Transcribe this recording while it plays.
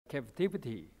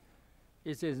captivity,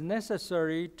 it is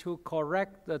necessary to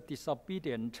correct the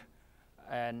disobedient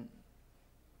and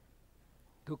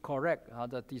to correct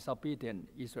the disobedient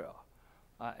Israel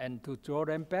and to draw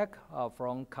them back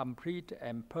from complete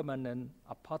and permanent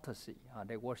apostasy.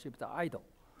 They worship the idol.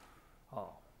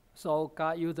 So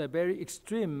God used a very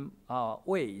extreme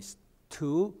ways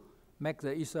to make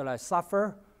the Israelites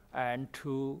suffer and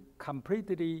to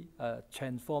completely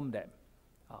transform them.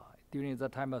 During the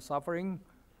time of suffering,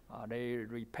 they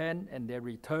repent and they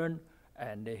return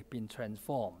and they've been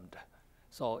transformed.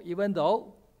 So even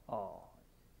though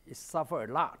it suffered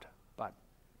a lot, but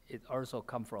it also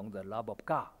comes from the love of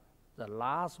God, the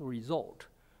last resort,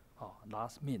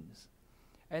 last means.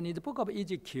 And in the book of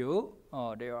Ezekiel,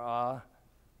 there are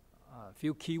a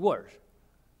few key words.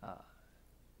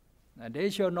 And they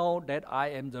shall know that I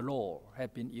am the Lord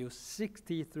have been used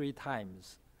 63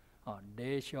 times.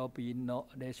 They shall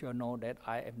know that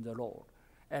I am the Lord.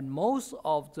 And most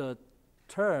of the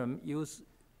term used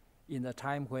in the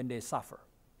time when they suffer.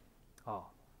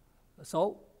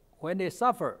 So when they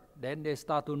suffer, then they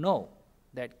start to know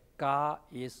that God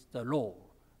is the Lord.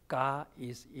 God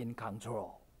is in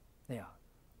control. Yeah,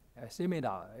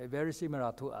 similar, very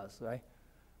similar to us, right?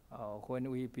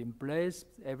 When we've been blessed,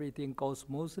 everything goes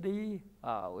smoothly,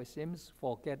 we seem to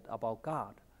forget about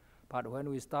God. But when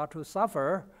we start to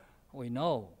suffer, we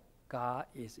know God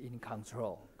is in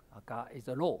control. God is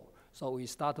the Lord. So we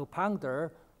start to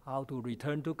ponder how to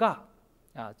return to God,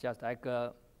 just like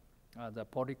the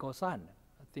prodigal son,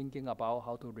 thinking about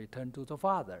how to return to the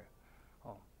Father.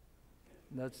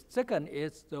 The second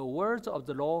is the words of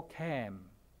the Lord came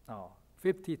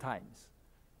 50 times.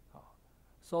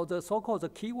 So the so-called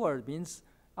keyword means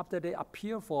after they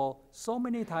appear for so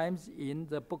many times in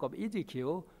the book of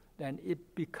Ezekiel, then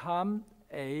it becomes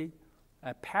a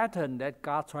pattern that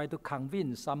God tried to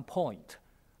convince some point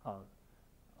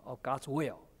of God's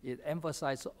will. It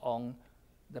emphasizes on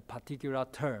the particular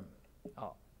term.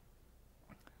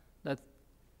 The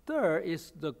third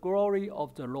is the glory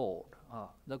of the Lord.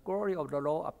 The glory of the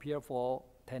Lord appeared for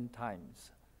 10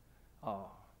 times.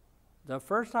 The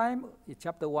first time, in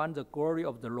chapter 1, the glory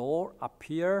of the Lord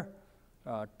appeared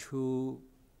to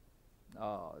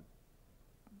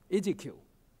Ezekiel,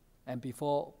 and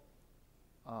before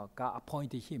God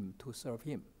appointed him to serve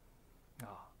him.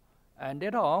 And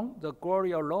later on, the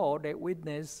glory of the Lord they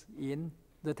witnessed in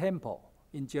the temple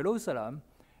in Jerusalem,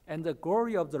 and the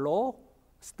glory of the Lord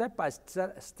step by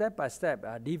step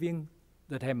leaving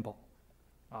the temple.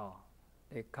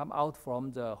 They come out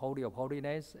from the Holy of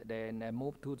Holies, then they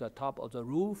move to the top of the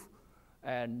roof,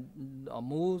 and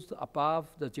moved above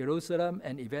the Jerusalem,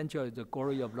 and eventually the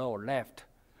glory of the Lord left.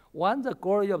 Once the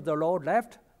glory of the Lord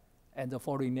left, and the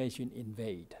foreign nation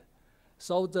invade.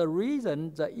 So the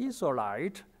reason the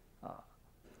Israelites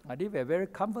live a very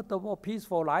comfortable,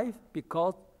 peaceful life,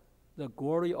 because the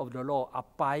glory of the Lord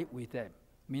abide with them.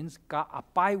 Means God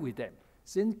abide with them.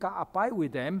 Since God abide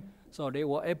with them, so they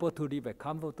were able to live a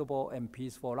comfortable and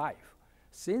peaceful life.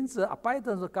 Since the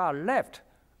abidance of God left,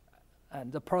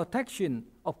 and the protection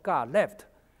of God left,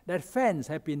 that fence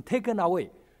have been taken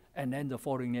away, and then the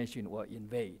foreign nation will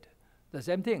invade. The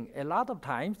same thing, a lot of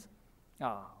times,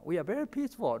 we are very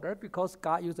peaceful, right? Because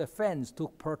God used a fence to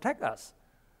protect us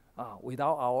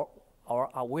without our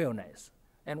awareness.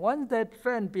 And once that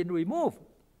fence been removed,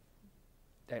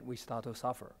 then we start to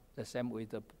suffer. The same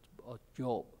with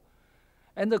Job.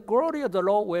 And the glory of the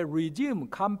Lord will resume,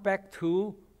 come back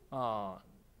to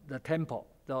the temple,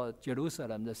 the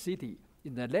Jerusalem, the city.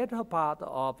 In the later part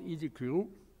of Ezekiel,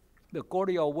 the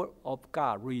glory of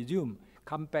God resume,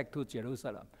 come back to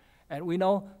Jerusalem. And we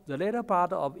know the later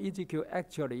part of Ezekiel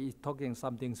actually is talking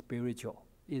something spiritual.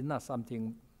 It's not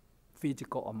something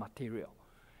physical or material.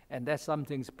 And that's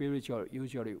something spiritual.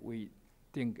 Usually we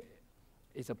think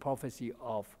it's a prophecy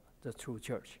of the true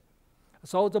church.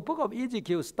 So the book of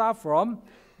Ezekiel starts from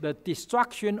the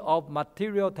destruction of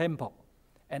material temple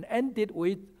and ended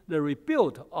with the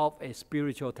rebuild of a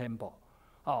spiritual temple.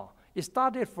 It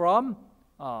started from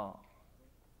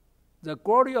the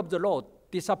glory of the Lord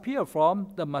disappear from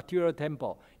the material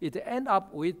temple. It ended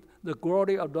up with the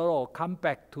glory of the Lord come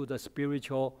back to the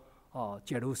spiritual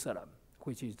Jerusalem,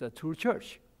 which is the true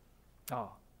church.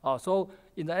 So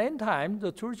in the end time,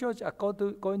 the true church are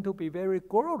going to be very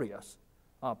glorious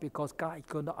because God is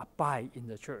going to abide in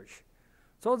the church.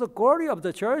 So the glory of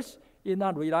the church is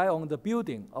not rely on the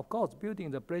building. Of course,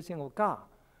 building the blessing of God.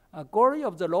 Glory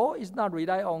of the Lord is not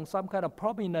rely on some kind of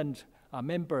prominent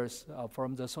members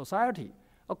from the society.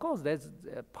 Of course, that's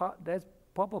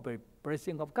probably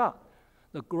blessing of God.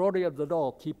 The glory of the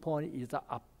Lord, key point is the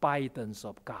abidance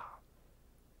of God.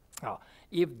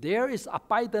 If there is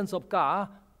abidance of God,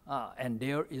 and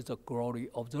there is the glory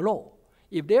of the Lord.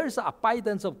 If there is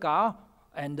abundance of God,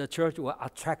 and the church will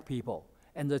attract people,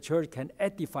 and the church can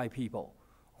edify people.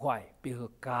 Why? Because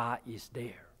God is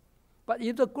there. But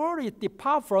if the glory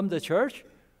depart from the church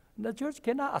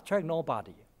cannot attract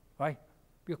nobody, right?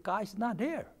 Because God is not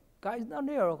there. God is not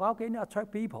there. How can you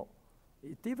attract people?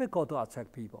 It's difficult to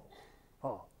attract people.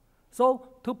 So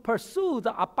to pursue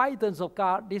the abundance of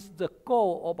God, this is the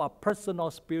goal of a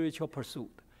personal spiritual pursuit.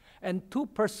 And to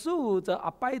pursue the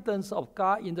abundance of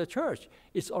God in the church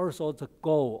is also the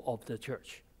goal of the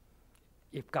church.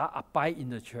 If God abides in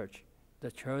the church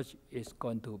is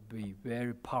going to be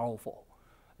very powerful.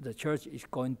 The church is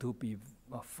going to be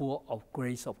full of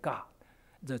grace of God.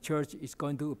 The church is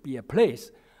going to be a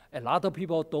place. A lot of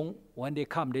people when they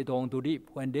come, they don't want to leave.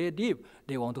 When they leave,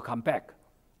 they want to come back.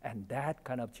 And that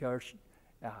kind of church,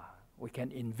 we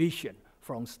can envision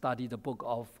from study the book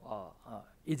of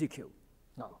Ezekiel.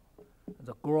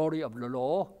 The glory of the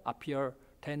Lord appear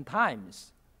 10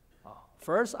 times.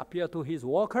 First appear to his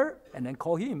worker and then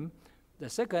call him. The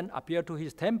second appear to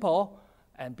his temple,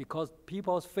 and because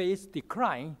people's faith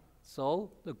decline,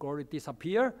 so the glory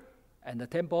disappear, and the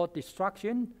temple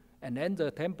destruction, and then the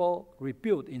temple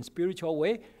rebuilt in spiritual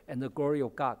way, and the glory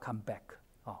of God come back.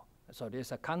 So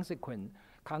there's a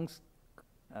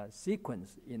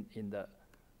sequence in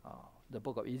the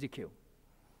book of Ezekiel.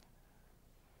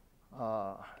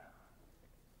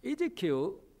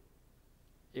 Ezekiel,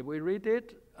 if we read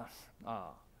it,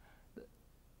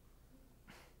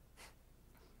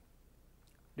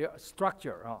 the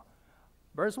structure.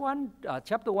 Verse 1,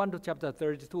 chapter 1 to chapter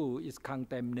 32 is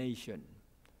condemnation.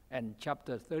 And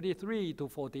chapter 33 to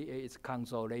 48 is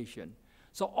consolation.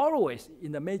 So always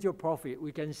in the major prophet,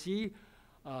 we can see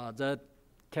the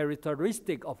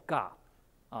characteristic of God.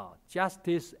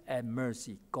 Justice and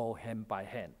mercy go hand by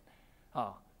hand.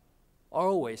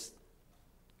 Always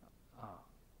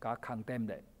God condemn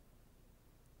them,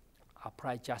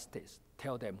 apply justice,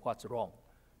 tell them what's wrong,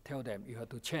 tell them you have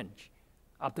to change.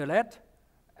 After that,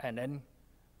 and then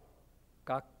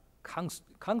God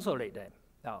consolate them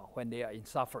when they are in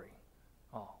suffering,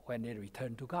 when they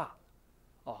return to God.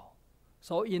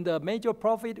 So in the major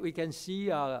prophet, we can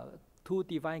see two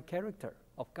divine character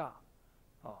of God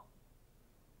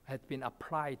has been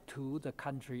applied to the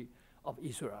country of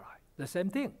Israel. The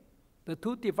same thing. The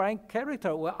two divine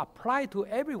character will apply to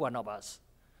every one of us.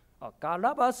 God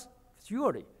loves us,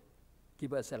 surely,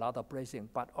 give us a lot of blessing.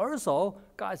 But also,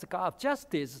 God is a God of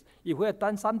justice. If we have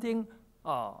done something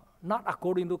not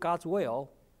according to God's will,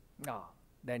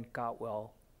 then God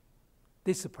will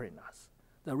discipline us.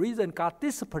 The reason God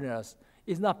disciplines us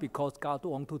is not because God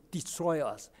wants to destroy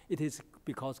us. It is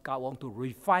because God wants to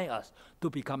refine us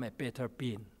to become a better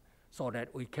being, so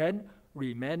that we can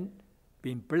remain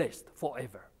being blessed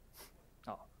forever.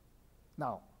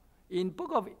 Now, in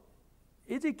book of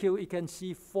Ezekiel, you can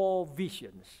see 4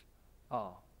 visions.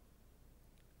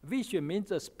 Vision means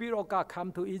the Spirit of God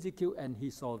come to Ezekiel and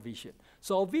he saw vision.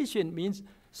 So vision means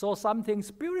saw something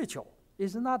spiritual.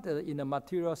 It's not in a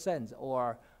material sense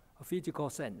or a physical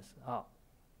sense.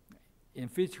 In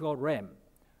physical realm.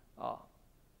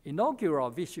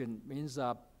 Inaugural vision means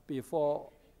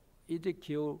before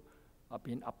Ezekiel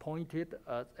been appointed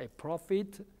as a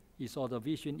prophet, he saw the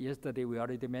vision yesterday, we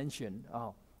already mentioned,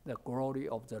 the glory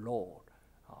of the Lord,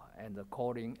 and the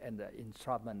calling and the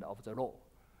instrument of the Lord.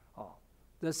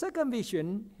 The second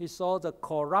vision, he saw the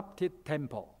corrupted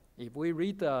temple. If we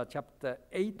read chapter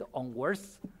 8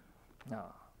 onwards,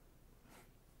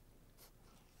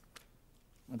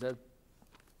 the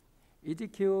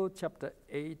Ezekiel chapter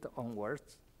 8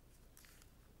 onwards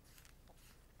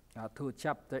to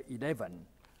chapter 11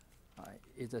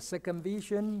 is the second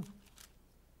vision.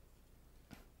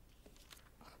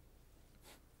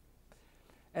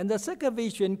 And the second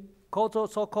vision,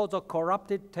 so-called the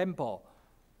corrupted temple.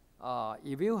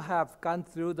 If you have gone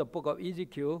through the book of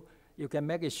Ezekiel, you can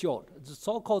make it short. The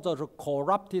so-called the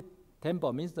corrupted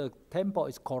temple means the temple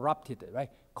is corrupted, right?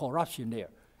 Corruption there.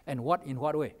 And in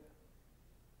what way?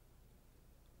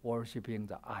 Worshipping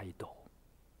the idol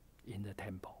in the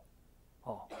temple.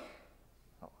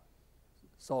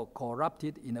 So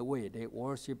corrupted in a way, they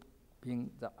worshiping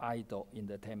the idol in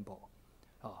the temple.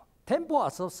 Temple are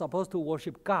supposed to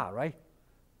worship God, right?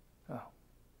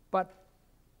 But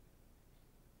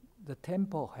the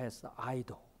temple has the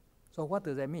idol. So what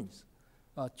does that mean?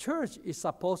 Church is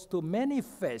supposed to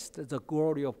manifest the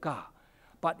glory of God.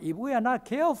 But if we are not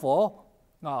careful,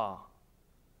 there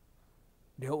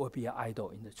will be an idol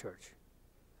in the church.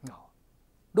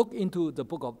 Look into the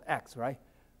book of Acts, right?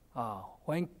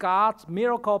 When God's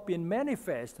miracle been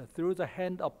manifest through the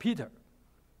hand of Peter,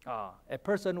 a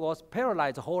person was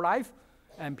paralyzed whole life,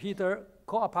 And Peter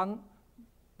called upon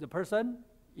the person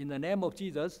in the name of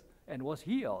Jesus and was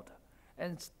healed.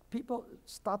 And people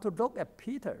start to look at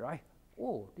Peter, right?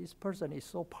 Oh, this person is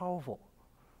so powerful.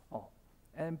 Oh,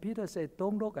 and Peter said,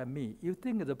 don't look at me. You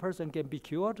think the person can be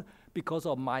cured because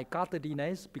of my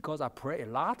godliness, because I pray a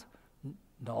lot?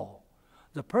 No.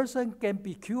 The person can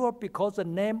be cured because of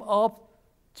the name of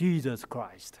Jesus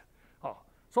Christ. Oh,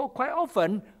 so quite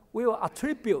often, we will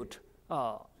attribute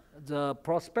the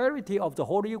prosperity of the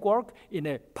holy work in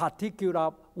a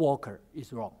particular worker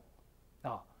is wrong.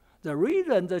 The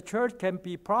reason the church can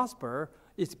be prosper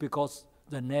is because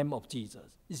the name of Jesus.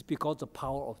 It's because the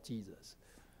power of Jesus.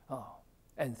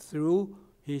 And through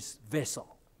his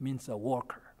vessel, means a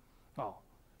worker.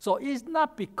 So it's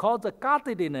not because the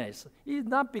godliness, it's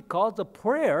not because the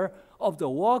prayer of the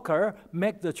worker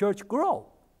make the church grow.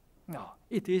 No,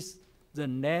 it is the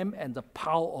name and the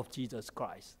power of Jesus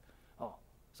Christ.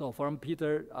 So from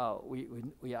Peter,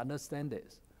 we understand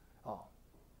this.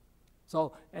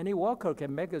 So any worker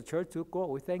can make the church to grow.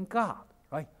 We thank God,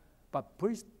 right? But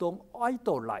please don't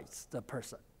idolize the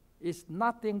person. It's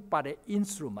nothing but an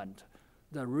instrument.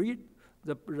 The reason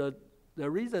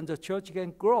the church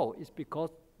can grow is because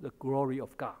the glory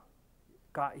of God.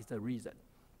 God is the reason.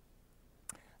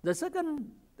 The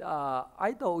second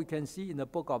idol we can see in the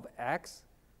book of Acts,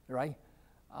 right?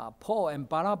 Paul and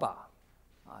Barnabas,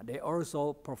 they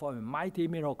also performed a mighty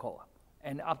miracle.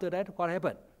 And after that, what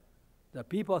happened? The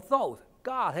people thought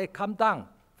God had come down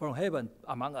from heaven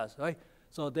among us, right?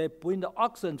 So they bring the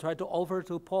oxen, try to offer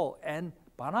to Paul and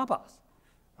Barnabas.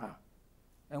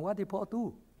 And what did Paul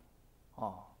do?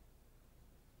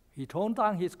 He torn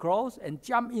down his clothes and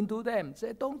jumped into them.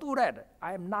 Said, don't do that.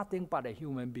 I am nothing but a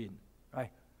human being,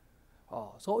 right?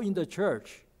 So in the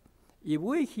church, if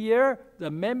we hear the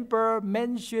member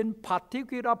mention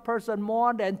particular person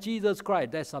more than Jesus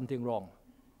Christ, there's something wrong.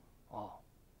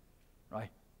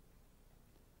 Right?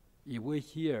 If we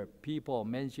hear people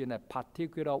mention a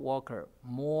particular worker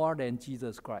more than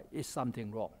Jesus Christ, it's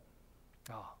something wrong.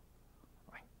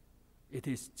 Right? It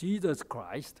is Jesus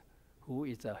Christ who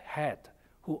is the head,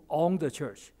 who owns the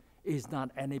church. It's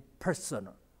not any person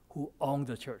who owns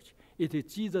the church. It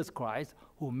is Jesus Christ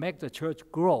who makes the church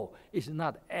grow. It's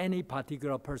not any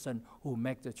particular person who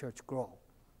makes the church grow.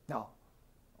 No.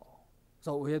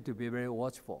 So we have to be very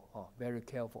watchful, very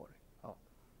careful.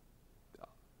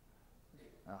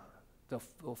 The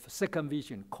second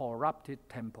vision, corrupted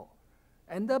temple.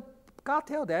 And God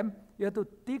tells them, you have to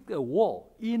dig a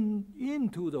wall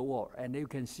into the wall, and you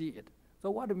can see it.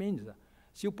 So what it means?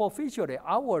 Superficially,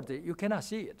 outwardly, you cannot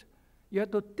see it. You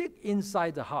have to dig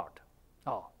inside the heart.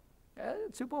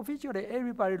 Superficially,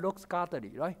 everybody looks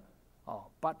godly, right?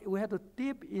 But we have to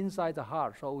dip inside the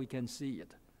heart so we can see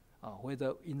it.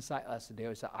 Whether inside us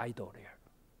there is an idol there.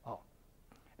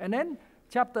 And then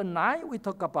chapter 9, we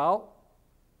talk about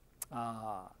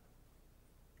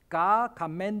God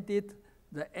commanded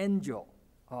the angel.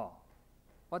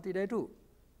 What did they do?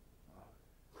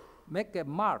 Make a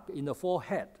mark in the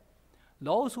forehead.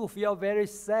 Those who feel very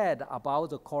sad about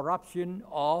the corruption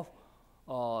of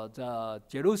the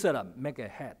Jerusalem, make a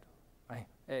head, right?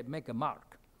 Make a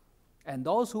mark. And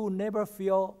those who never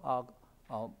feel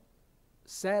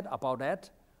sad about that,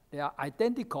 they are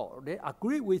identical. They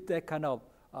agree with that kind of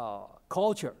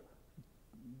culture.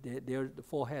 Their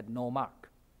forehead, no mark.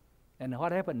 And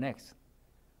what happened next?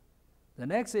 The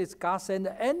next is God sent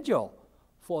the angel.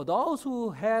 For those who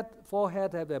had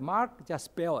forehead have a mark, just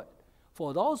spare it.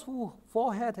 For those who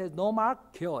forehead has no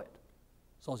mark, kill it.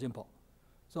 So simple.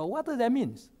 So what does that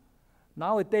mean?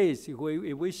 Nowadays, if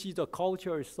we see the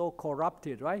culture is so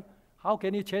corrupted, right? How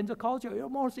can you change the culture? It's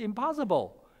almost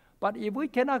impossible. But if we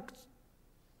cannot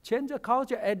change the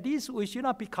culture, at least we should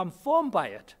not be conformed by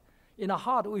it. In our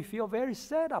heart, we feel very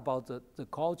sad about the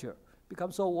culture.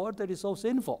 Become so worldly, so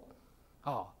sinful.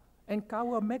 And God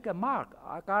will make a mark.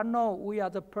 God knows we are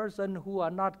the person who are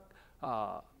not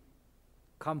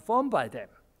conformed by them.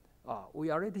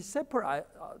 We already separate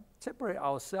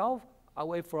ourselves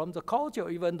away from the culture,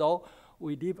 even though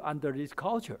we live under this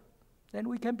culture. Then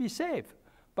we can be saved.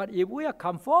 But if we are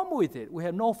conformed with it, we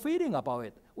have no feeling about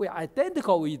it, we are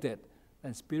identical with it,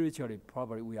 then spiritually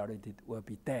probably we already will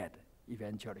be dead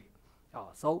eventually.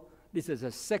 So this is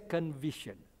a second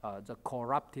vision, the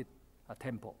corrupted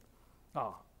temple.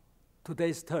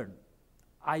 Today's turn,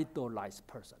 idolized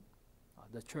person.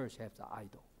 The church has the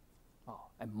idol.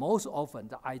 And most often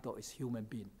the idol is human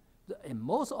being. And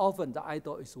most often the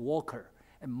idol is worker.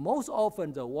 And most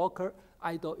often the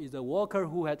idol is a worker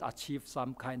who has achieved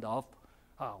some kind of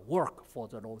work for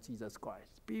the Lord Jesus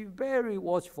Christ. Be very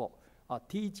watchful.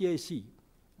 TJC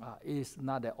is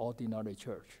not an ordinary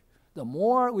church. The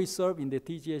more we serve in the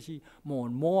TGSC, more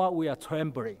and more we are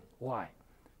trembling. Why?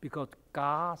 Because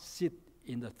God sits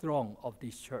in the throne of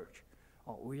this church.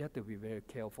 We have to be very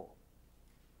careful.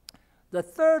 The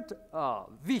third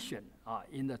vision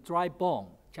in the dry bone,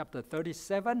 chapter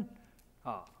 37,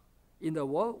 in the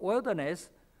wilderness,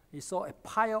 he saw a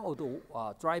pile of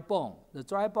the dry bone. The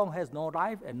dry bone has no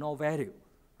life and no value,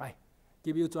 right?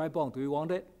 Give you dry bone, do you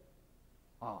want it?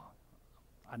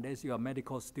 Unless you're a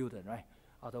medical student, right?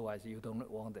 Otherwise, you don't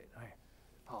want it,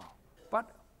 right?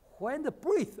 But when the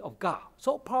breath of God,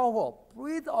 so powerful,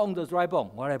 breathe on the dry bone,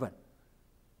 what happened?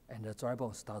 And the dry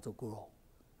bone start to grow,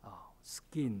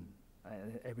 skin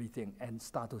and everything, and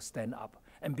start to stand up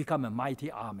and become a mighty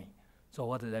army. So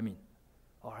what does that mean?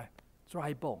 All right,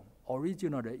 dry bone.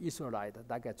 Originally, the Israelite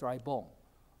like a dry bone,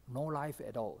 no life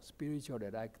at all, spiritually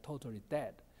like totally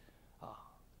dead.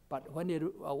 But when they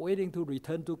are waiting to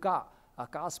return to God,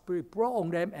 God's Spirit brought on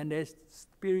them, and there's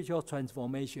spiritual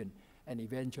transformation, and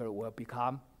eventually will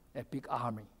become a big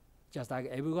army, just like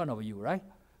every one of you, right?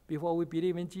 Before we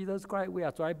believe in Jesus Christ, we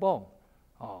are dry bone.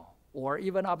 Or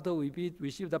even after we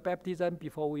receive the baptism,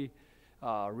 before we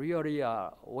really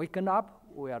waken up,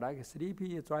 we are like a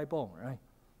sleepy dry bone, right?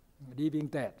 Living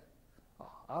dead.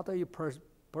 After you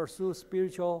pursue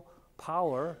spiritual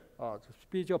power,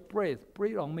 spiritual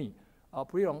breathe on me,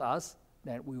 breathe on us,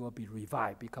 then we will be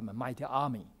revived, become a mighty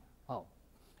army.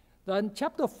 Then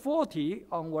chapter 40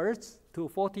 onwards to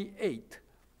 48,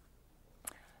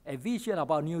 a vision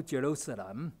about New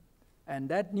Jerusalem, and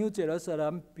that New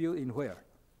Jerusalem built in where?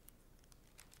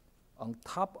 On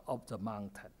top of the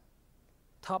mountain.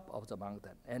 Top of the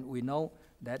mountain. And we know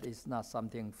that is not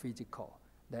something physical,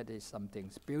 that is something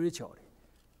spiritual.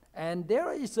 And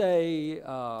there is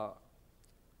a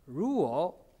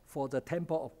rule for the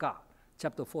temple of God,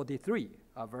 chapter 43,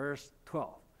 verse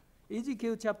 12.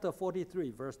 Ezekiel chapter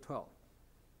 43, verse 12.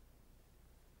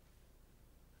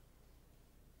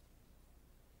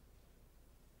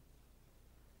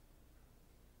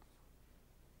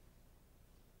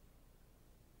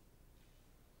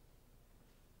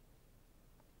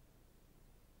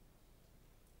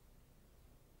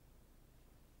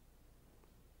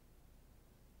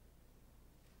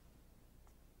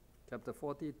 Chapter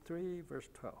 43, verse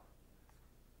 12.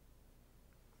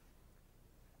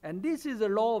 And this is the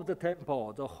law of the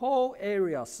temple. The whole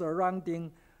area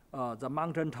surrounding the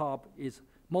mountaintop is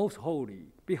most holy.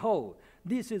 Behold,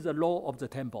 this is the law of the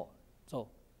temple. So,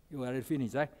 you already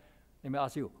finished, right? Let me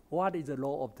ask you, what is the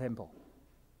law of temple?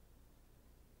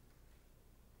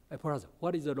 Brother,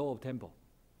 what is the law of temple?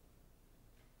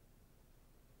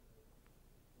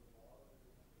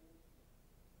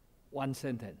 One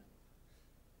sentence.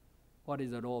 What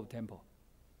is the law of temple?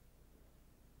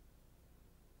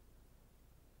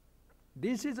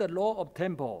 This is the law of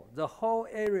temple. The whole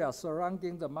area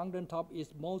surrounding the mountaintop is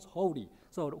most holy.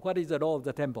 So what is the law of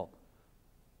the temple?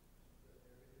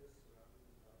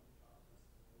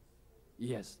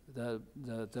 Yes,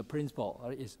 the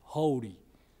principle is holy.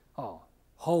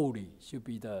 Holy should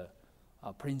be the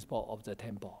principle of the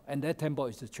temple. And that temple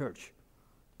is the church.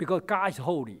 Because God is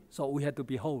holy, so we have to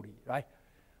be holy, right?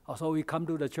 So we come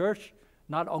to the church,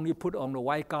 not only put on the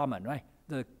white garment, right?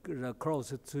 The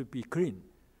clothes should be clean,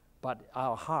 but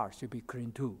our heart should be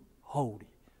clean too, holy,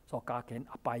 so God can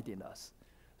abide in us.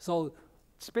 So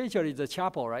especially the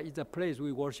chapel, right, is the place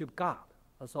we worship God.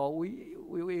 So we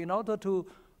in order to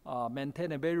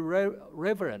maintain a very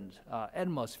reverent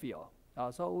atmosphere,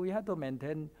 so we have to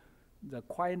maintain the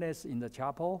quietness in the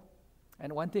chapel.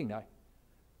 And one thing, right,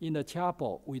 in the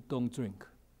chapel, we don't drink.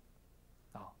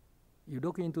 You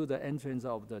look into the entrance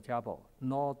of the chapel,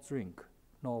 no drink,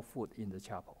 no food in the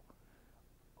chapel.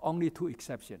 Only two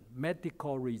exceptions,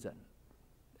 medical reason.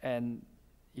 And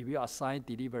if you are assigned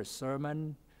to deliver a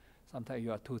sermon, sometimes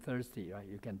you are too thirsty, right?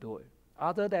 You can do it.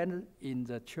 Other than in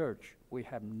the church, we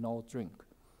have no drink.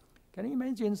 Can you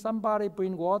imagine somebody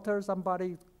bring water,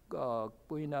 somebody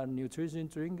bring a nutrition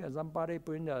drink, and somebody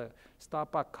bring a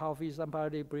Starbucks coffee,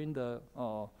 somebody bring the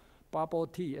bubble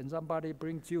tea, and somebody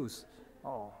bring juice.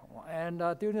 And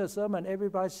during the sermon,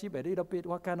 everybody sip a little bit.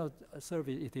 What kind of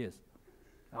service it is?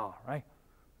 Right?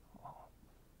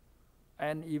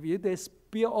 And if they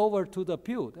spill over to the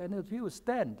pew, then the pew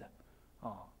stand.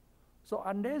 So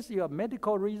unless you have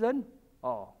medical reason,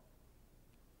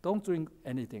 don't drink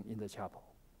anything in the chapel.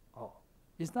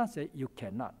 It's not that you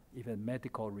cannot, even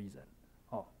medical reason.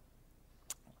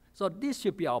 So this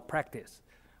should be our practice.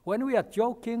 When we are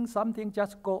joking something,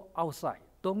 just go outside.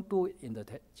 Don't do it in the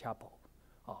chapel.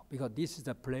 Because this is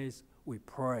the place we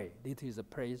pray. This is the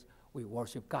place we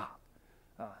worship God.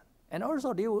 And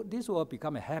also, this will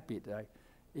become a habit, right?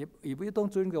 If you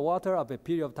don't drink the water of a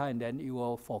period of time, then you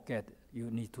will forget you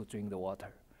need to drink the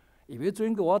water. If you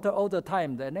drink the water all the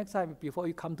time, the next time before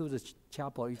you come to the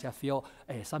chapel, you just feel,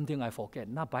 hey, something I forget,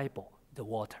 not Bible, the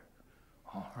water.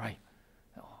 All right.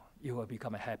 You will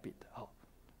become a habit.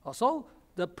 So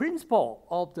the principle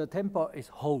of the temple is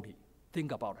holy.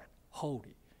 Think about it,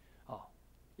 holy.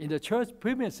 In the church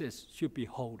premises should be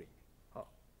holy.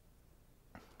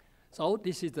 So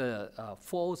this is the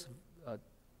fourth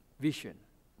vision,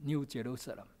 New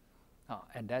Jerusalem.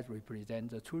 And that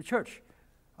represents the true church.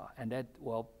 And that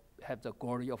will have the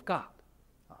glory of God.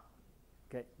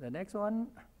 Okay, the next one.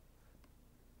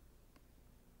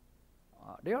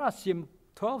 There are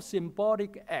 12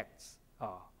 symbolic acts.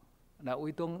 Now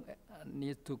we don't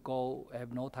need to go,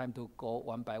 have no time to go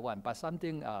one by one, but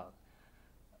something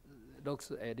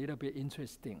looks a little bit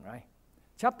interesting, right?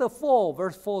 Chapter 4,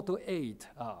 verse 4 to 8.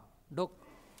 Look,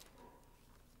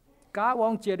 God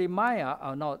wants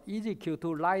Jeremiah, not Ezekiel,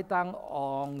 to lie down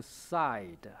on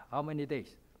side. How many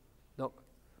days? Look,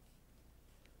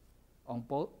 on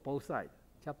both sides.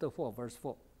 Chapter 4, verse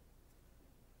 4.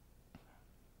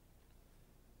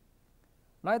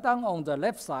 Lie down on the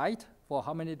left side for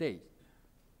how many days?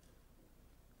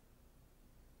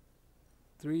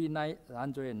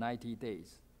 390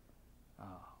 days.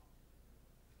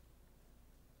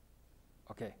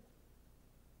 Okay.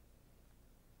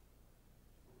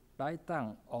 Lie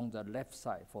down on the left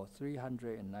side for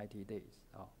 390 days.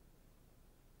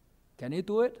 Can you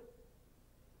do it?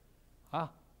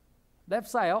 Left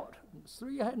side out,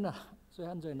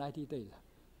 390 days.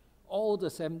 All the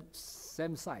same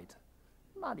side.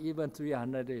 Not even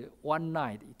 300 days. One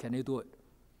night, can you do it?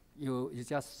 You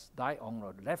just lie on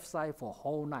the left side for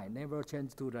whole night, never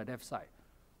change to the left side.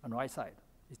 On the right side,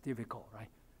 it's difficult, right?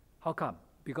 How come?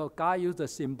 Because God used the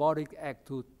symbolic act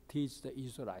to teach the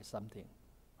Israelites something.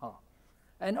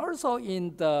 And also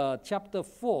in the chapter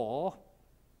 4,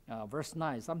 verse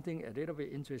 9, something a little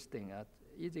bit interesting.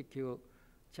 Ezekiel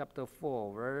chapter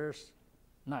 4, verse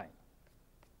 9.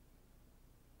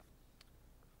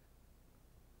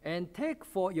 And take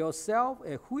for yourself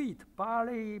a wheat,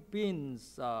 barley,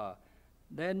 beans,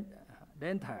 lentil,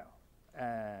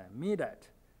 millet,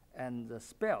 and the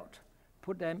spelt.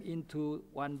 Put them into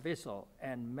one vessel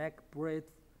and make bread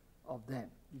of them.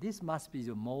 This must be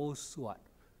the most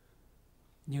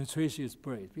nutritious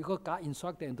bread, because God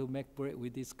instructed them to make bread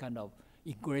with this kind of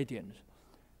ingredients.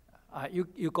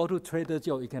 You go to Trader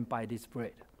Joe, you can buy this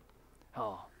bread.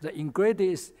 The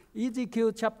ingredient is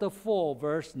Ezekiel chapter 4,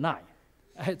 verse 9.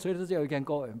 Trader Joe, you can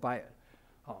go and buy it.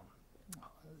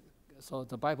 So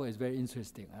the Bible is very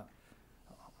interesting.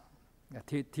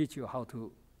 Teach you how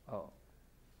to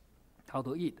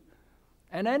eat.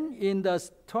 And then in the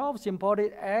 12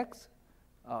 symbolic acts,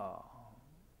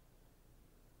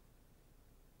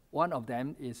 one of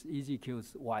them is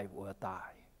Ezekiel's wife will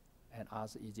die, and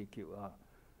ask Ezekiel,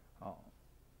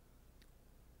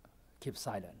 keep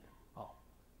silent.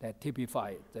 That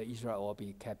typifies the Israel will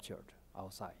be captured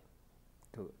outside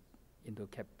into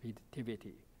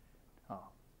captivity.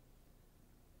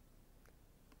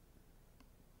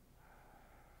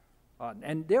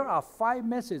 And there are 5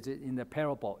 messages in the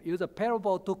parable. Use a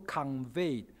parable to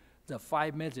convey the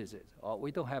 5 messages.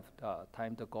 We don't have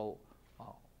time to go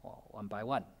one by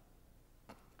one.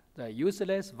 The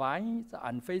useless vine, the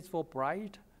unfaithful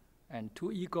bride, and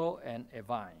 2 eagles and a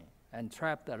vine, and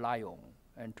trapped a lion,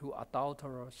 and 2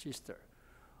 adulterous sisters.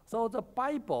 So the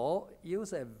Bible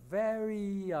uses a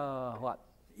very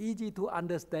easy to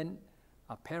understand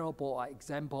parable or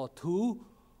example to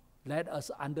let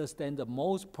us understand the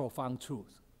most profound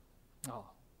truth.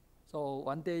 So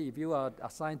one day if you are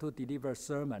assigned to deliver a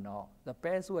sermon, the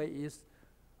best way is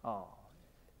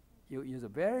you use a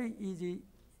very easy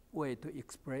way to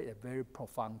express a very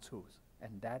profound truth,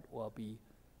 and that will be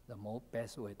the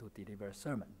best way to deliver a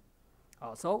sermon.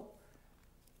 So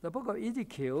the book of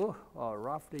Ezekiel,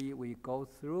 roughly we go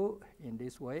through in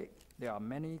this way. There are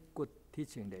many good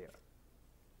teaching there.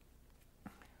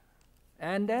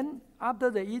 And then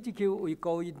after the Ezekiel, we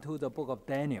go into the book of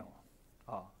Daniel.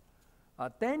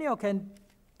 Daniel can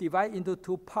divide into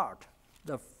 2 parts.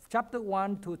 The chapter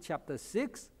 1 to chapter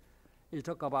 6, it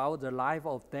talk about the life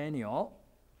of Daniel,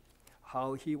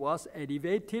 how he was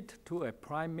elevated to a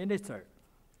prime minister.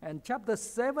 And chapter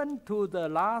 7 to the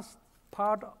last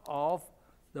part of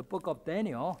the book of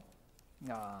Daniel,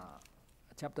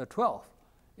 chapter 12,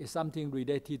 is something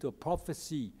related to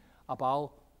prophecy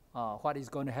about what is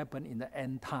going to happen in the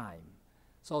end time.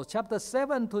 So chapter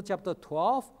 7 to chapter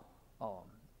 12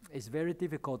 is very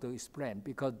difficult to explain,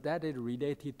 because that is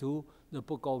related to the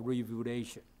book of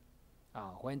Revelation.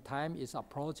 When time is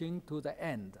approaching to the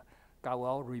end, God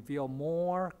will reveal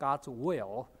more God's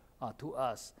will to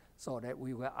us so that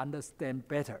we will understand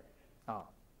better.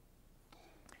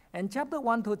 And chapter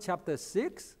 1 to chapter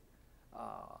 6,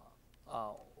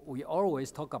 we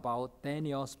always talk about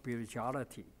Daniel's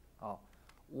spirituality.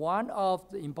 One of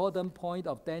the important points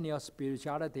of Daniel's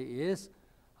spirituality is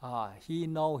he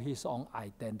knows his own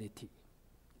identity.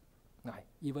 Right?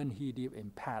 Even he lived in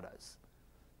palace,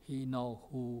 he knows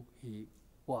who he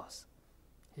was.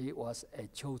 He was a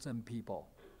chosen people,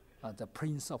 the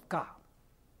Prince of God.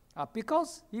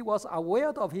 Because he was aware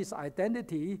of his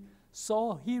identity,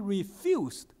 so he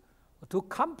refused to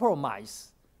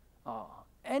compromise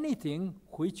anything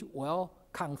which will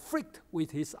conflict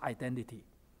with his identity.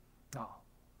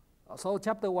 So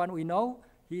chapter 1, we know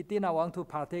he did not want to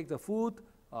partake the food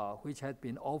which had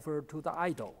been offered to the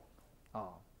idol.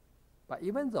 But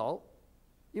even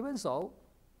so,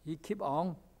 he kept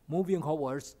on moving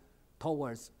towards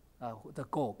the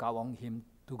goal God wanted him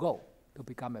to go, to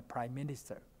become a prime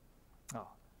minister.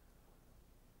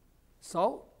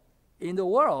 So in the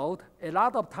world, a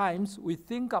lot of times we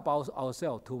think about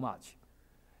ourselves too much.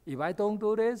 If I don't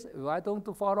do this, if I don't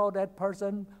follow that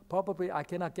person, probably I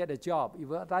cannot get a job.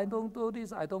 If I don't do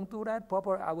this, I don't do that,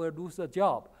 probably I will lose a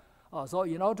job. So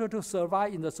in order to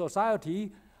survive in the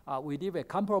society, we live a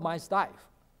compromised life.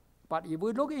 But if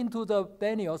we look into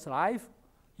Daniel's life,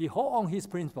 he hold on his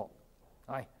principle.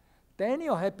 Right?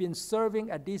 Daniel had been serving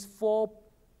at least four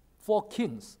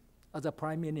kings as a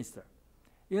prime minister.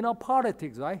 You know,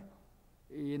 politics, right?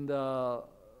 In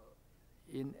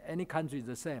any country, it's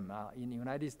the same. In the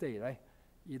United States, right?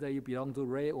 Either you belong to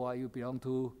red or you belong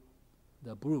to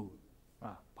the blue.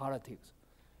 Politics.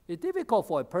 It's difficult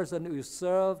for a person who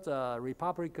serves a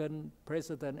Republican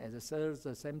president and serves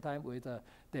at the same time with a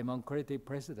Democratic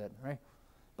president, right?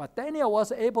 But Daniel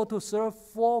was able to serve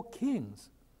 4 kings.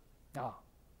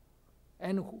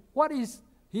 And what is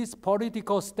his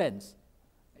political stance?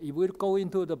 If we go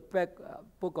into the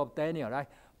book of Daniel, right?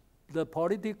 The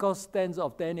political stance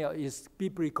of Daniel is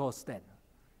biblical stance,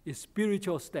 is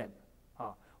spiritual stance.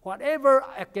 Whatever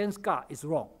against God is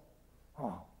wrong.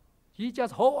 He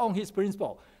just hold on his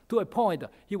principle to a point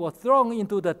he was thrown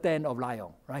into the den of lion,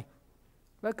 right?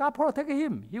 But God protected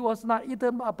him. He was not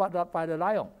eaten up by the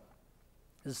lion.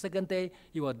 The second day,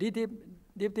 he was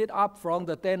lifted up from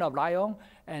the den of lion,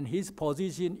 and his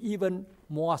position even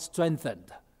more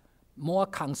strengthened, more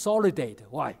consolidated.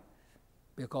 Why?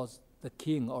 Because the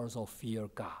king also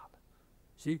feared God.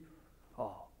 See?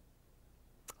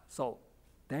 So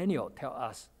Daniel tells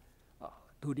us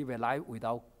to live a life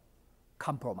without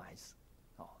compromise.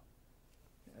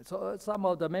 So some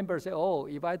of the members say,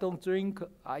 if I don't drink,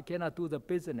 I cannot do the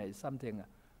business, something.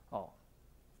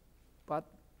 But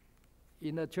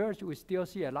in the church, we still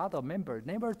see a lot of members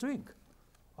never drink.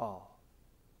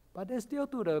 But they still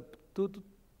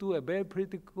do a very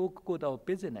pretty good of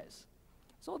business.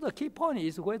 So the key point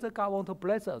is whether God wants to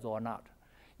bless us or not.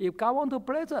 If God wants to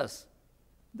bless us,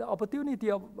 the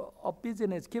opportunity of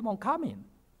business keep on coming,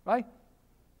 right?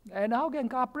 And how can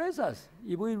God bless us?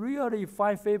 If we really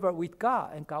find favor with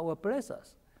God, and God will bless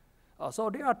us. So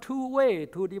there are 2 ways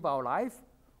to live our life.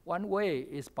 One way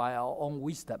is by our own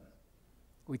wisdom.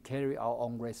 We carry our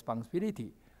own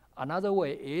responsibility. Another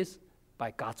way is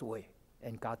by God's way,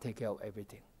 and God take care of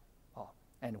everything.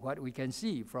 And what we can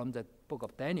see from the book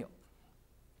of Daniel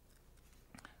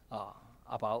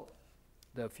about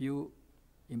the few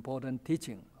important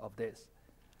teaching of this.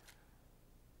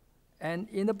 And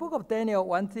in the book of Daniel,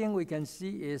 one thing we can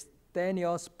see is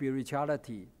Daniel's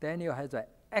spirituality. Daniel has an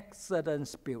excellent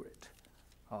spirit.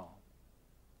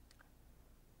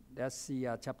 Let's see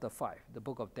chapter 5, the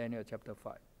book of Daniel, chapter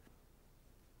 5.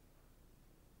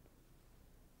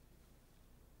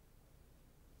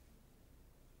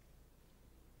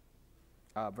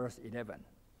 Verse 11.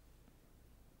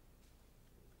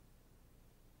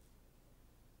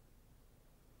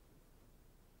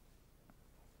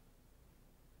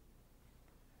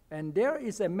 And there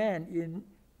is a man in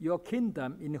your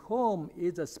kingdom in whom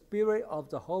is the spirit of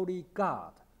the holy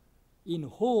God. In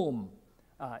whom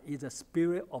is the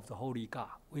spirit of the holy God,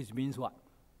 which means what?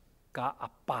 God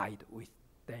abide with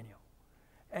Daniel.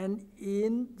 And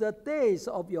in the days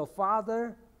of your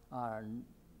father,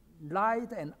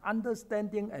 light and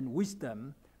understanding and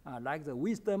wisdom, like the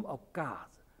wisdom of God,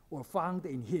 were found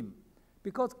in him.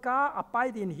 Because God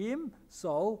abide in him,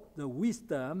 so the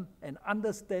wisdom and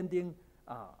understanding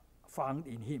found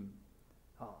in him.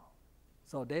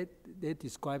 So they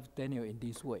describe Daniel in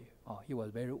this way. He was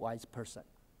a very wise person.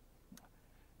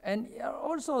 And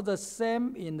also the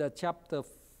same in the chapter,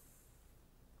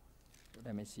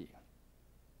 let me see,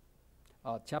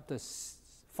 chapter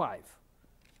 5.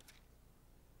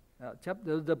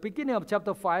 The beginning of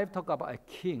chapter 5 talk about a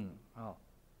king.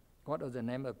 What was the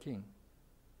name of king?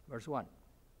 Verse 1.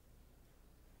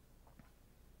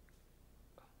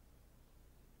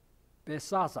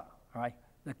 Belshazzar, right?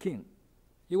 The king.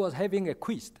 He was having a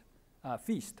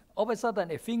feast. All of a sudden,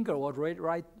 a finger was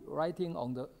writing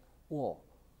on the wall.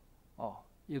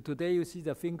 If today you see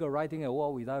the finger writing a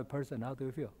wall without a person, how do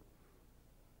you feel?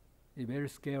 It's very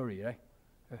scary, right?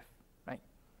 Right.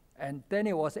 And then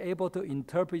he was able to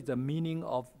interpret the meaning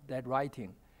of that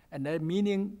writing. And that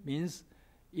meaning means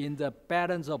in the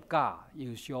balance of God,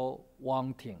 you show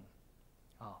wanting.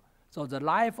 So the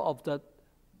life of the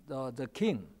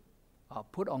king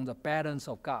put on the balance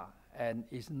of God and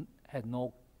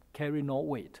carry no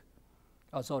weight.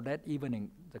 So that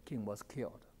evening, the king was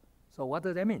killed. So what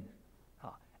does that mean?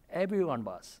 Every one of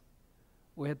us,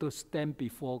 we have to stand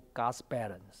before God's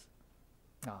balance.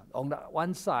 On the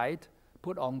one side,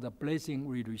 put on the blessing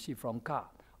we receive from God.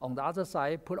 On the other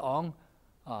side, put on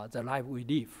the life we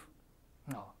live.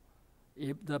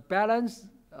 If the balance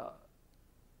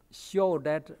show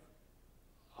that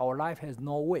our life has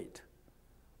no weight,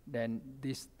 then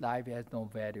this life has no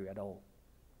value at all.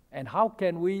 And how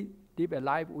can we live a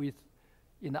life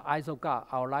in the eyes of God,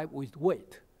 our life with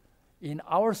weight? In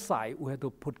our side, we have to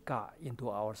put God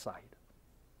into our side.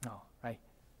 Right?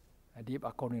 And live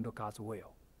according to God's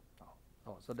will.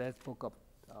 So that's the book of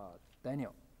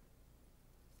Daniel.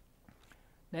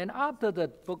 Then after the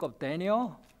book of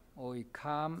Daniel, we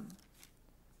come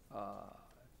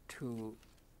to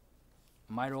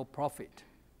minor prophet.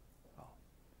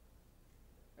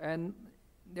 And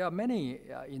there are many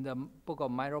in the book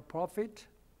of minor prophet.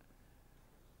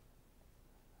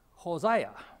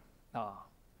 Hosea.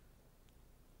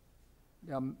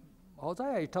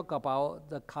 Hosea talk about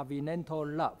the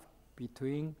covenantal love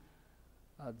between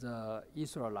the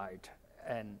Israelite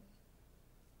and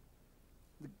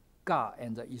God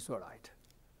and the Israelite.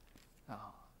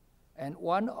 And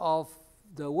one of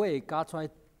the way God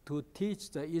tried to teach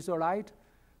the Israelite,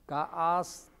 God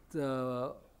asked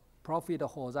the prophet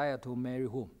Hosea to marry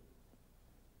whom?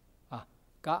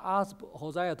 God asked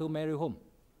Hosea to marry whom?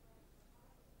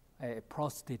 A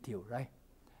prostitute, right?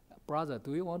 Brother,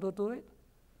 do you want to do it?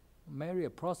 Marry a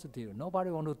prostitute. Nobody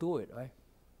want to do it, right?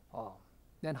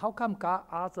 Then how come God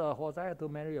asked Hosea to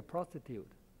marry a prostitute?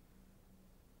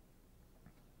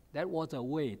 That was a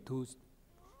way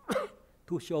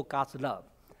to show God's love.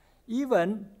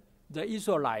 Even the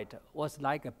Israelite was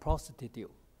like a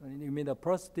prostitute. You mean the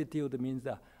prostitute means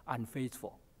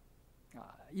unfaithful.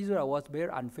 Israel was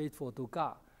very unfaithful to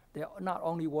God. They not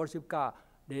only worship God,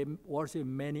 they worship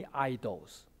many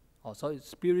idols. So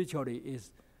spiritually is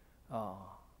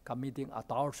committing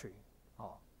adultery,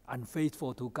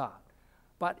 unfaithful to God.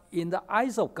 But in the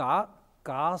eyes of God,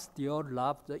 God still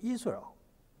loved Israel.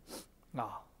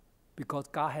 Because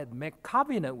God had made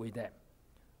covenant with them.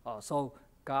 So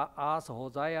God asked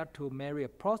Hosea to marry a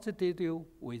prostitute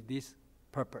with this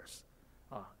purpose.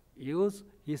 Use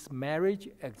his marriage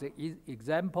as an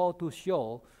example to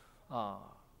show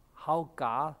how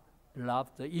God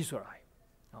loved the Israelites.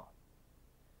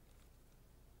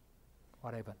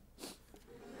 What happened?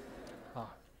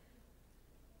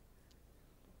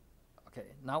 Okay,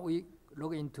 now we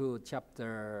look into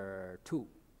chapter 2.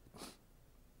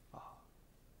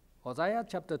 Hosea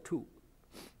chapter 2.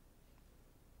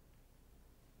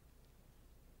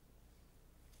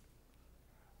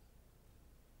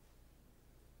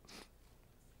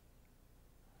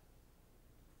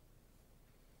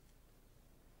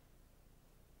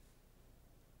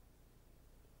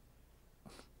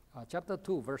 Chapter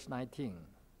 2, verse 19.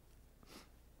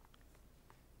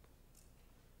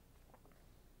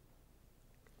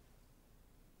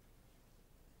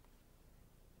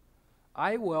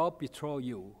 I will betroth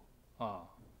you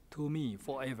to me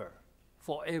forever.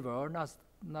 Forever,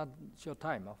 not short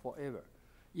time, forever.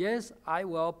 Yes, I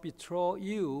will betroth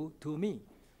you to me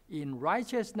in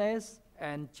righteousness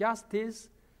and justice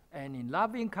and in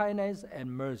loving kindness and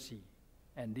mercy.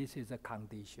 And this is a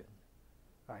condition,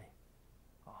 right?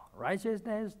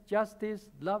 Righteousness, justice,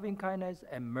 loving kindness,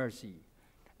 and mercy.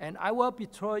 And I will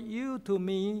betroth you to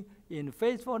me in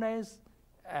faithfulness,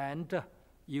 and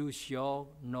you shall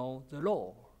know the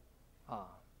Lord.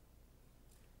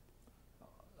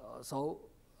 So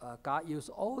God used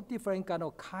all different kind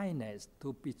of kindness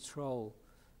to betroth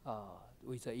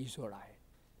with the Israelites.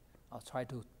 Try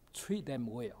to treat them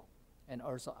well, and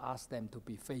also ask them to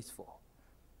be faithful.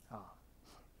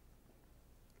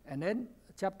 And then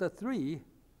chapter 3,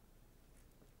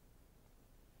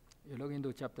 you look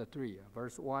into chapter 3,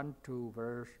 verse 1 to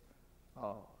verse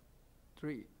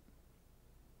 3.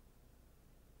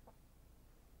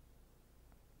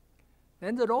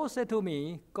 Then the Lord said to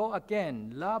me, go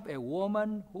again, love a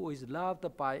woman who is loved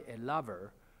by a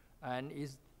lover and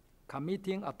is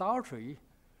committing adultery,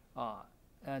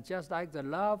 just like the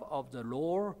love of the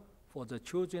Lord for the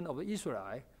children of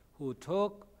Israel, who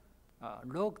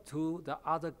looked to the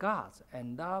other gods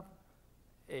and loved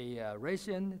a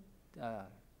ration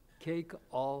cake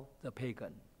of the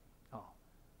pagan.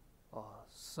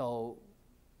 So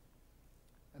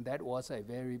that was a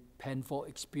very painful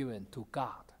experience to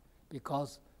God,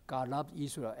 because God loved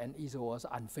Israel and Israel was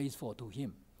unfaithful to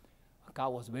him. God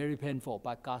was very painful,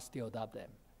 but God still loved them,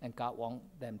 and God wants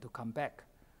them to come back.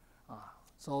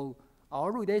 So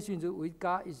our relationship with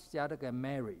God is just like a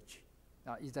marriage.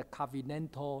 It's a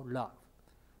covenantal love.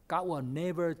 God will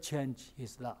never change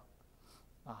his love.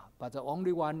 But the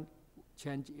only one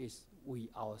change is we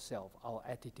ourselves, our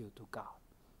attitude to God.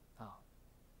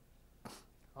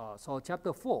 So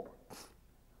chapter 4,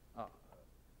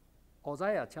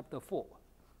 Hosea chapter 4,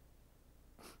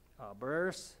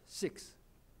 verse 6.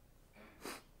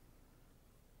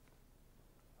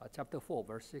 Chapter 4,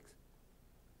 verse 6.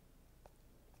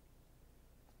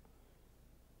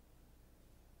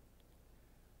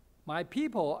 My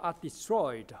people are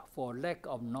destroyed for lack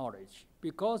of knowledge.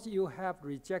 Because you have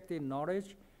rejected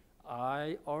knowledge,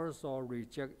 I also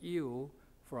reject you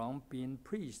from being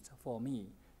priest for me,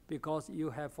 because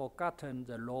you have forgotten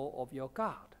the law of your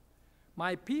God.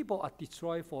 My people are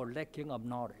destroyed for lacking of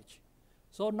knowledge.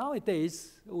 So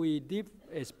nowadays, we live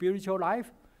a spiritual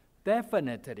life.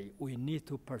 Definitely, we need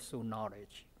to pursue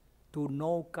knowledge, to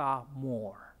know God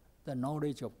more, the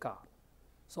knowledge of God.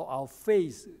 So our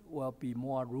faith will be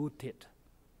more rooted,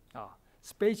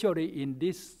 especially in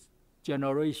this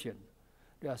generation.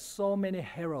 There are so many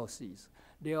heresies.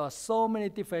 There are so many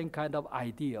different kind of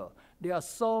ideas. There are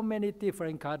so many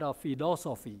different kind of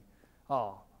philosophy.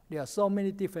 There are so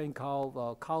many different kind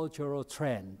of cultural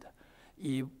trend.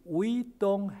 If we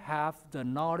don't have the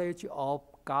knowledge of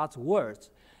God's words,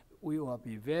 we will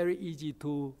be very easy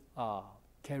to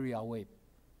carry away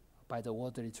by the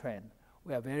worldly trend.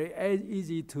 We are very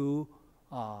easy to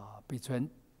be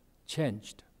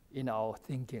changed in our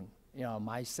thinking, in our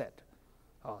mindset.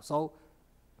 So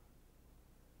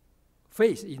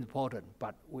faith is important,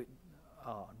 but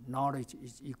knowledge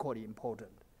is equally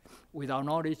important. Without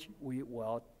knowledge, we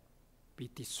will be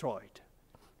destroyed.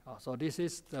 So this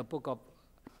is the book of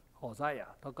Hosea.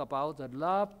 Talk about the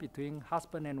love between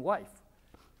husband and wife.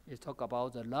 It talk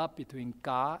about the love between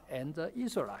God and the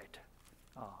Israelite.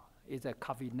 It's a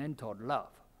covenantal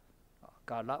love.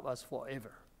 God loves us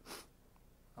forever.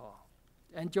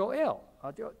 And Joel.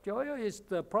 Joel is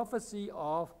the prophecy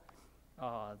of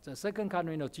the second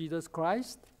coming of Jesus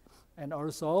Christ, and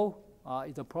also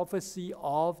is a prophecy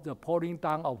of the pouring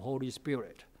down of Holy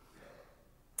Spirit.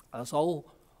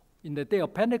 So in the day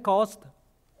of Pentecost,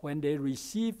 when they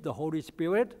received the Holy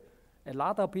Spirit, a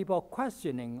lot of people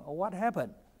questioning what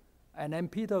happened. And then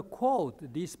Peter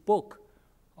quoted this book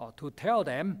to tell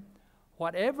them,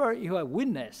 whatever you have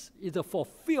witnessed is a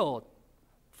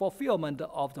fulfillment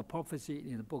of the prophecy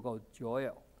in the book of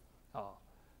Joel.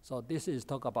 So this is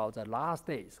talk about the last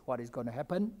days, what is going to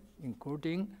happen,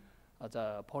 including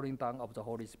the pouring down of the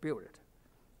Holy Spirit.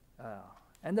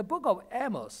 And the book of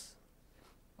Amos.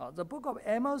 The book of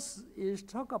Amos is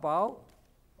talk about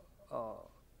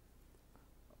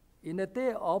in the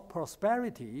day of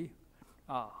prosperity,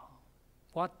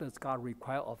 what does God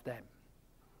require of them?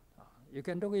 You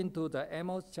can look into the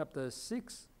Amos chapter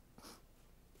 6.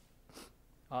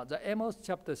 The Amos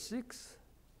chapter 6.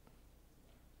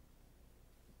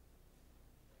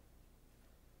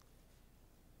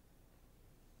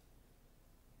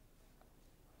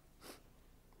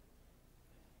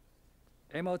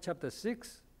 Amos chapter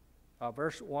 6,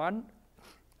 verse 1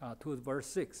 to verse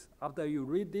 6. After you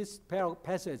read this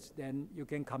passage, then you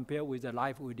can compare with the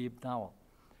life we live now.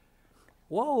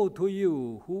 Woe to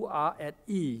you who are at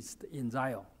ease in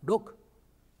Zion. Look,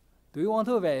 do you want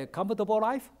to have a comfortable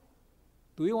life?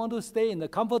 Do you want to stay in the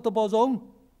comfortable zone?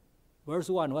 Verse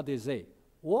 1, what does it say?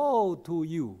 Woe to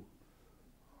you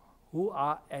who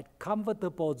are at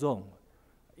comfortable zone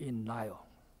in Zion.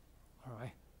 All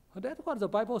right? Well, that's what the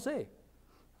Bible says.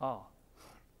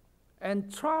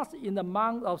 And trust in the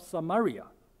mount of Samaria,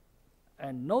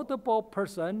 and notable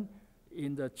person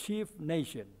in the chief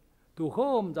nation, to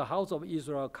whom the house of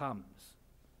Israel comes.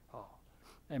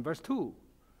 And verse 2,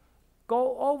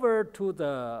 go over to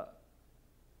the,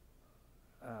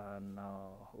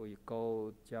 now we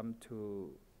jump to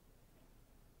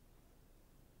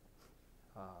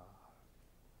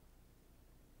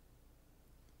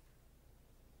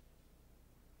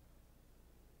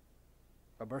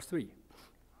verse 3.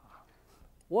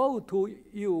 Woe to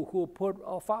you who put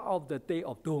far off the day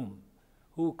of doom,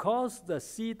 who cause the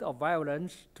seat of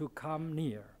violence to come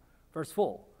near. Verse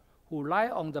 4, who lie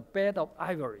on the bed of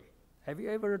ivory. Have you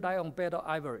ever died on bed of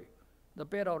ivory? The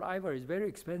bed of ivory is very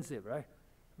expensive, right?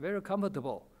 Very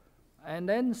comfortable. And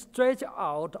then stretch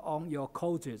out on your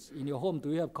couches. In your home,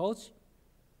 do you have couch?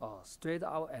 Stretch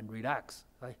out and relax,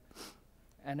 right?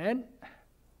 And then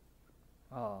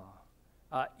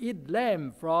eat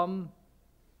lamb from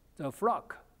the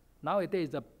flock. Nowadays,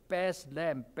 the best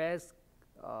lamb, best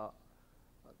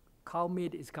cow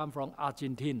meat is come from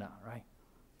Argentina, right?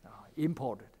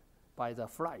 Imported by the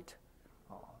flight.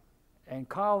 And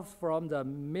calves from the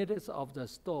midst of the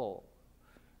store.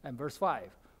 And verse 5,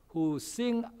 who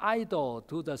sing idle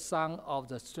to the sound of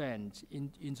the strange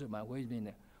instrument. What do you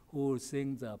mean? Who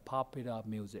sing the popular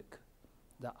music,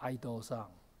 the idle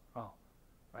song,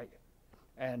 right?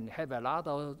 And have a lot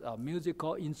of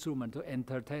musical instrument to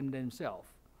entertain themselves.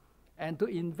 And to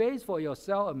invest for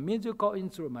yourself a musical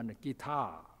instrument,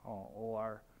 guitar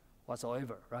or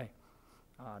whatsoever, right?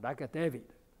 Like a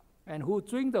David. And who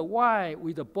drink the wine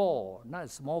with a bowl, not a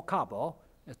small cup,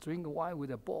 drink wine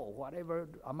with a bowl. Whatever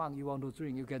amount you want to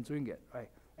drink, you can drink it, right?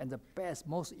 And the best,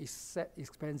 most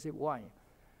expensive wine,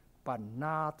 but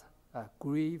not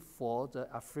grieve for the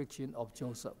affliction of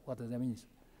Joseph. What does that mean?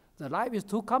 The life is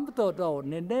too comfortable.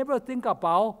 They never think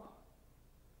about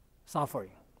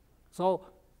suffering. So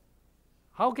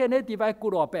how can they divide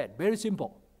good or bad? Very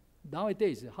simple.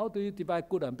 Nowadays, how do you divide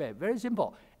good and bad? Very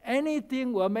simple.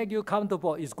 Anything will make you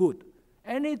comfortable is good.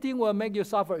 Anything will make you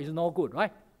suffer is no good,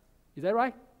 right? Is that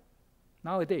right?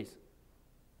 Nowadays.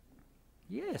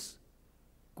 Yes.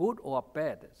 Good or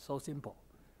bad, so simple.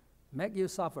 Make you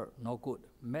suffer, no good.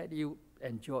 Make you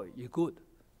enjoy, you good.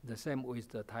 The same with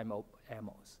the time of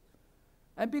Amos.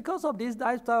 And because of this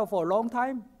lifestyle for a long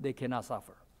time, they cannot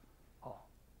suffer.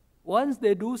 Once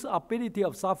they lose ability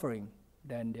of suffering,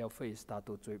 then their faith start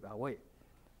to drip away.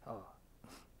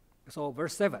 So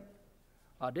verse 7,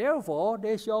 therefore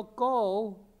they shall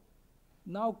go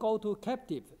to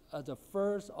captive as the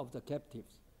first of the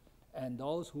captives, and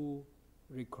those who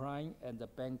recline at the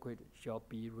banquet shall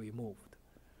be removed.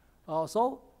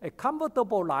 So a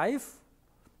comfortable life,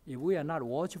 if we are not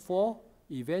watchful,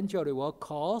 eventually will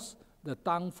cause the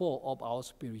downfall of our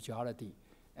spirituality,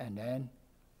 and then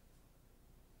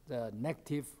the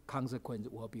negative consequence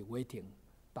will be waiting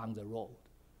down the road.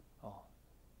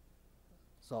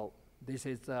 So this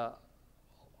is the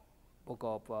book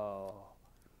of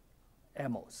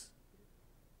Amos.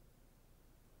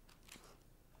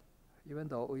 Even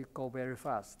though we go very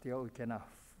fast, still we cannot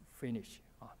finish.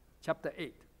 Chapter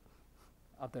 8.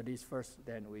 After this verse,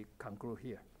 then we conclude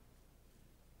here.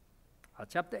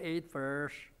 Chapter 8,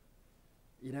 verse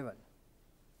 11.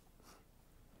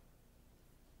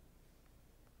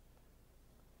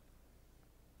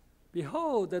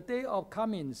 Behold, the day of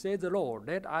coming, says the Lord,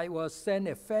 that I will send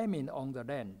a famine on the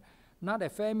land, not a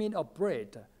famine of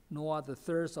bread, nor the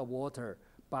thirst of water,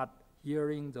 but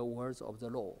hearing the words of the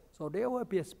Lord. So there will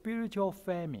be a spiritual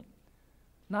famine,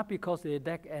 not because they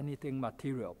lack anything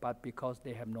material, but because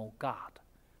they have no God.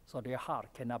 So their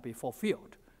heart cannot be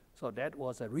fulfilled. So that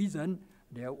was a reason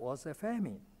there was a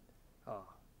famine.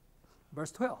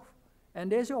 Verse 12, and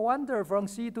they shall wander from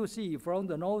sea to sea, from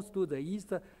the north to the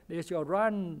east. They shall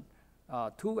run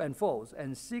to and fro,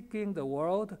 and seeking the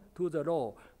world to the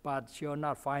Lord, but shall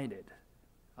not find it.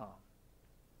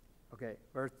 Okay,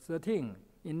 verse 13.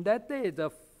 In that day the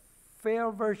fair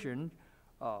virgin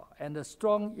and the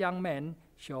strong young man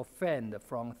shall faint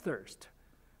from thirst.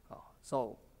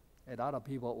 So a lot of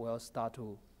people will start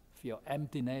to feel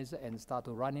emptiness and start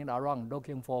to running around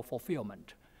looking for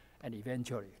fulfillment, and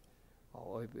eventually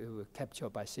it will captured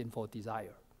by sinful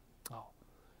desire.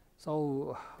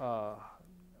 So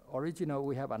originally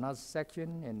we have another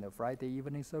section in the Friday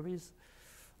evening service,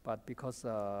 but because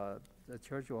the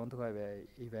church want to have an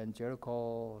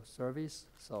evangelical service,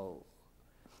 so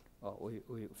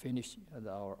we finish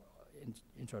our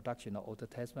introduction of Old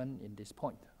Testament in this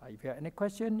point. If you have any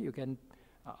question, you can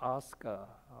ask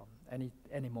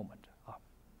any moment.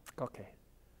 Okay.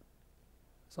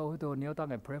 So we will kneel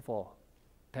down and pray for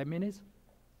 10 minutes.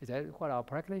 Is that what our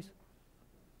practice?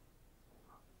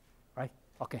 Right?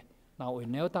 Okay. Now we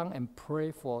kneel down and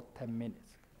pray for 10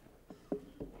 minutes.